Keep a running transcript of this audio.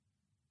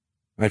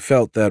I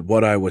felt that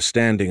what I was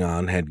standing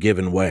on had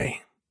given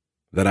way,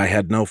 that I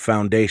had no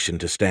foundation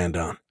to stand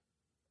on,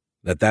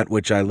 that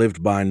which I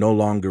lived by no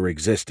longer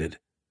existed,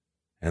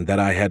 and that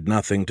I had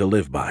nothing to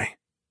live by.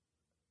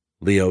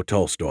 Leo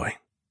Tolstoy.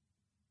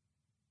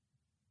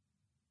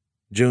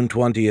 June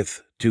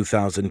 20th,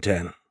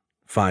 2010,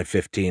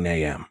 5:15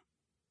 a.m.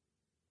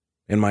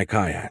 In my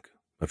kayak,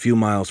 a few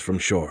miles from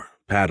shore,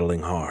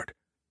 paddling hard.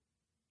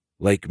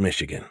 Lake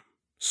Michigan,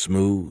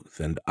 smooth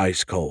and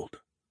ice-cold,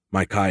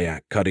 my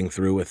kayak cutting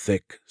through a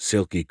thick,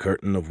 silky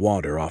curtain of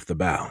water off the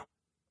bow.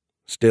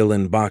 Still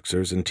in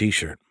boxers and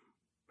t-shirt.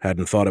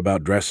 Hadn't thought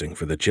about dressing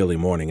for the chilly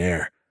morning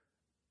air.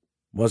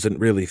 Wasn't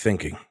really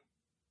thinking.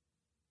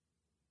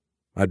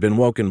 I'd been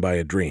woken by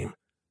a dream,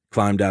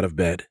 climbed out of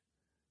bed,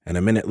 and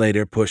a minute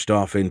later pushed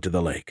off into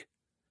the lake.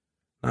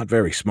 Not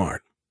very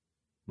smart.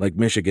 Lake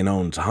Michigan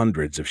owns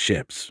hundreds of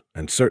ships,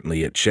 and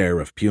certainly its share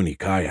of puny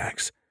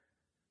kayaks.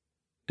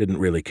 Didn't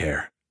really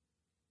care.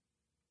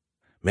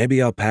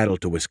 Maybe I'll paddle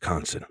to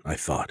Wisconsin, I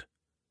thought.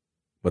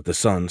 But the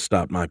sun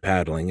stopped my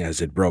paddling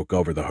as it broke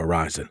over the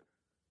horizon.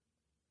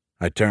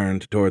 I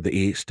turned toward the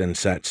east and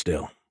sat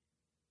still.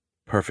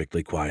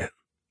 Perfectly quiet.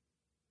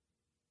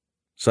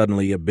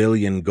 Suddenly, a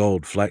billion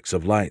gold flecks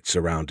of light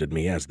surrounded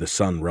me as the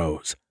sun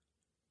rose.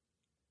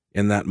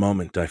 In that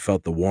moment, I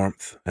felt the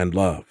warmth and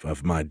love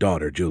of my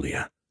daughter,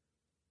 Julia.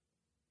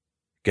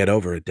 "Get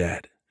over it,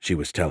 Dad," she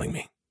was telling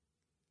me.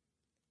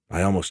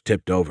 I almost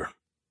tipped over.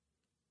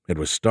 It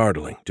was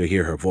startling to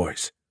hear her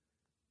voice.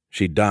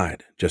 She'd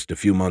died just a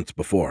few months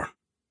before.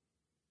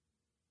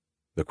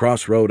 The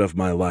crossroad of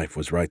my life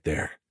was right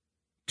there,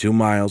 2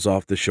 miles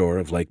off the shore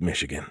of Lake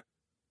Michigan.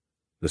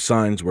 The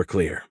signs were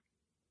clear.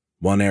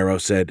 One arrow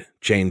said,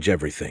 "Change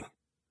everything."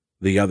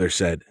 The other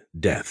said,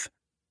 "Death."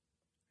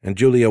 And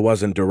Julia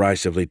wasn't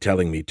derisively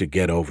telling me to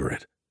get over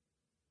it.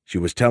 She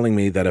was telling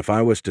me that if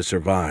I was to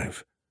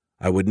survive,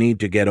 I would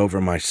need to get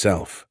over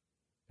myself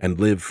and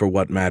live for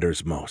what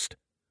matters most.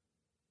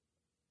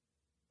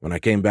 When I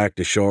came back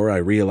to shore, I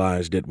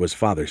realized it was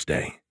Father's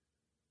Day.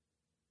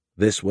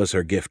 This was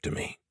her gift to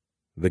me,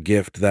 the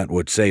gift that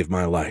would save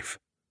my life.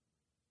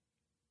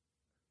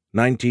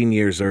 19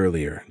 years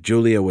earlier,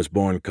 Julia was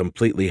born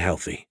completely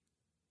healthy.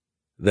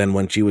 Then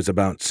when she was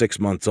about 6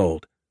 months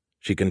old,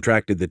 she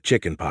contracted the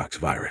chickenpox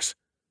virus.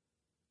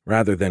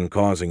 Rather than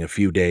causing a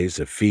few days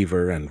of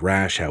fever and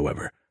rash,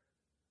 however,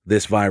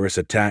 this virus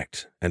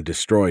attacked and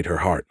destroyed her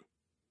heart.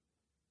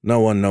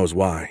 No one knows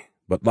why,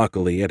 but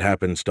luckily it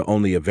happens to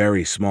only a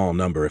very small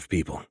number of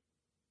people.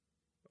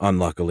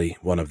 Unluckily,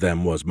 one of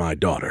them was my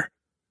daughter.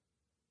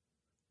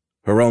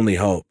 Her only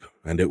hope,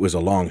 and it was a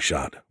long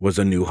shot, was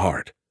a new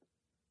heart.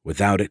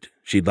 Without it,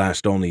 she'd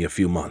last only a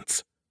few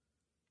months.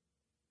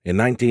 In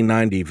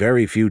 1990,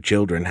 very few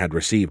children had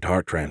received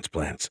heart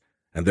transplants,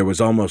 and there was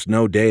almost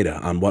no data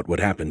on what would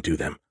happen to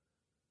them.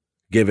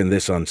 Given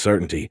this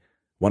uncertainty,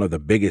 one of the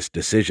biggest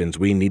decisions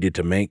we needed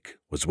to make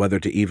was whether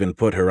to even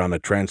put her on a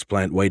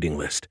transplant waiting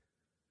list.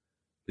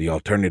 The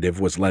alternative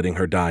was letting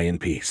her die in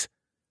peace.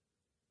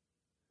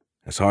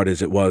 As hard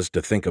as it was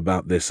to think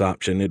about this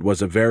option, it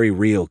was a very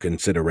real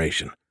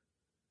consideration.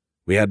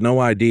 We had no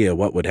idea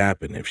what would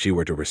happen if she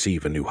were to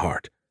receive a new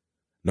heart.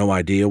 No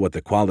idea what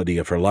the quality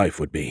of her life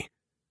would be.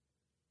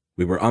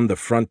 We were on the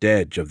front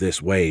edge of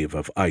this wave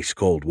of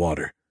ice-cold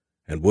water,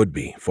 and would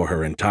be for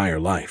her entire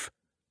life.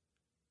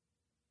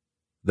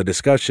 The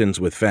discussions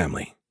with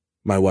family,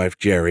 my wife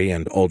Jerry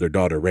and older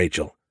daughter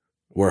Rachel,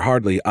 were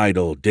hardly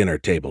idle dinner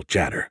table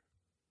chatter.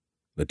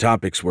 The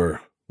topics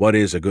were, what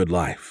is a good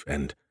life,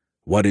 and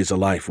what is a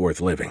life worth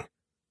living?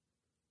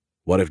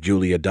 What if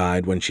Julia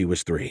died when she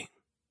was 3?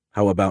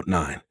 How about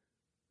 9?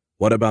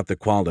 What about the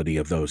quality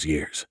of those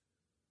years?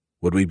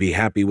 Would we be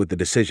happy with the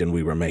decision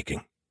we were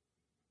making?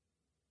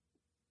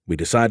 We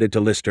decided to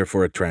list her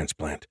for a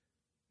transplant.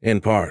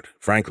 In part,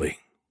 frankly,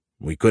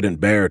 we couldn't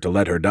bear to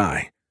let her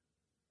die.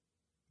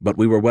 But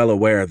we were well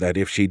aware that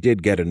if she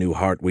did get a new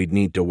heart, we'd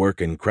need to work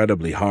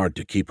incredibly hard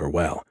to keep her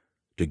well,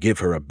 to give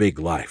her a big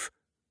life.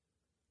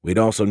 We'd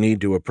also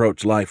need to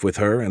approach life with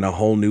her in a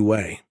whole new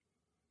way,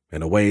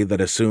 in a way that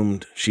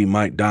assumed she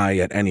might die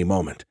at any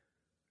moment.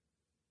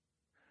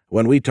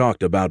 When we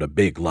talked about a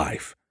big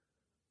life,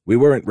 we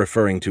weren't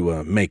referring to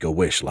a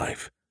Make-A-Wish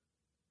life.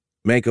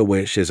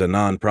 Make-A-Wish is a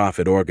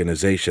non-profit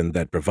organization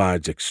that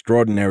provides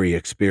extraordinary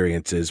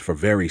experiences for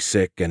very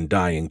sick and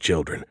dying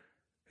children.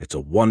 It's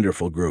a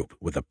wonderful group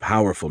with a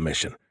powerful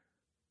mission.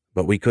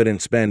 But we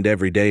couldn't spend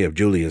every day of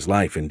Julia's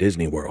life in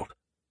Disney World.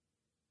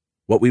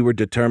 What we were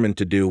determined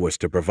to do was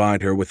to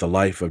provide her with a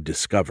life of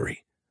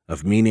discovery,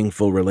 of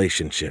meaningful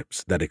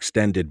relationships that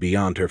extended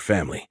beyond her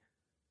family,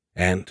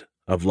 and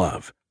of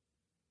love.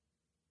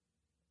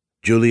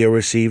 Julia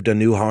received a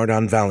new heart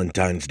on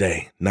Valentine's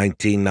Day,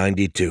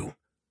 1992.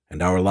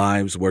 And our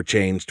lives were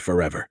changed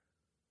forever.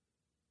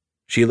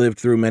 She lived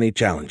through many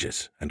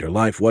challenges, and her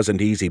life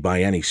wasn't easy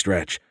by any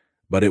stretch,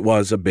 but it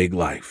was a big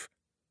life.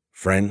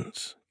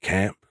 Friends,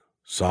 camp,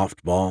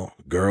 softball,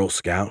 Girl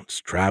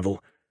Scouts,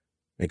 travel,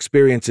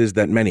 experiences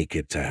that many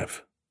kids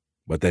have,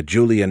 but that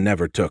Julia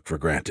never took for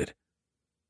granted.